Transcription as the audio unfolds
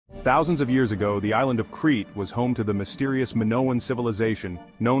Thousands of years ago, the island of Crete was home to the mysterious Minoan civilization,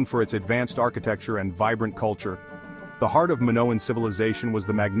 known for its advanced architecture and vibrant culture. The heart of Minoan civilization was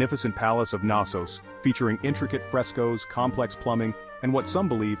the magnificent Palace of Knossos, featuring intricate frescoes, complex plumbing, and what some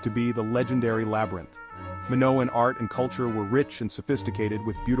believe to be the legendary labyrinth. Minoan art and culture were rich and sophisticated,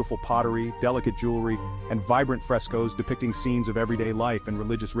 with beautiful pottery, delicate jewelry, and vibrant frescoes depicting scenes of everyday life and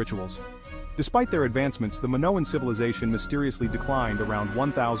religious rituals. Despite their advancements, the Minoan civilization mysteriously declined around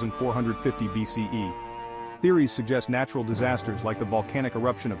 1450 BCE. Theories suggest natural disasters like the volcanic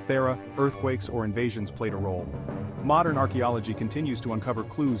eruption of Thera, earthquakes, or invasions played a role. Modern archaeology continues to uncover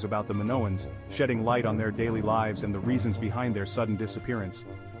clues about the Minoans, shedding light on their daily lives and the reasons behind their sudden disappearance.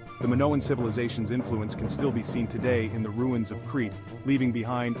 The Minoan civilization's influence can still be seen today in the ruins of Crete, leaving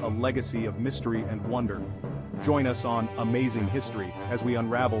behind a legacy of mystery and wonder. Join us on Amazing History as we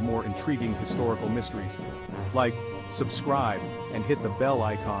unravel more intriguing historical mysteries. Like, subscribe, and hit the bell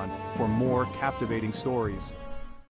icon for more captivating stories.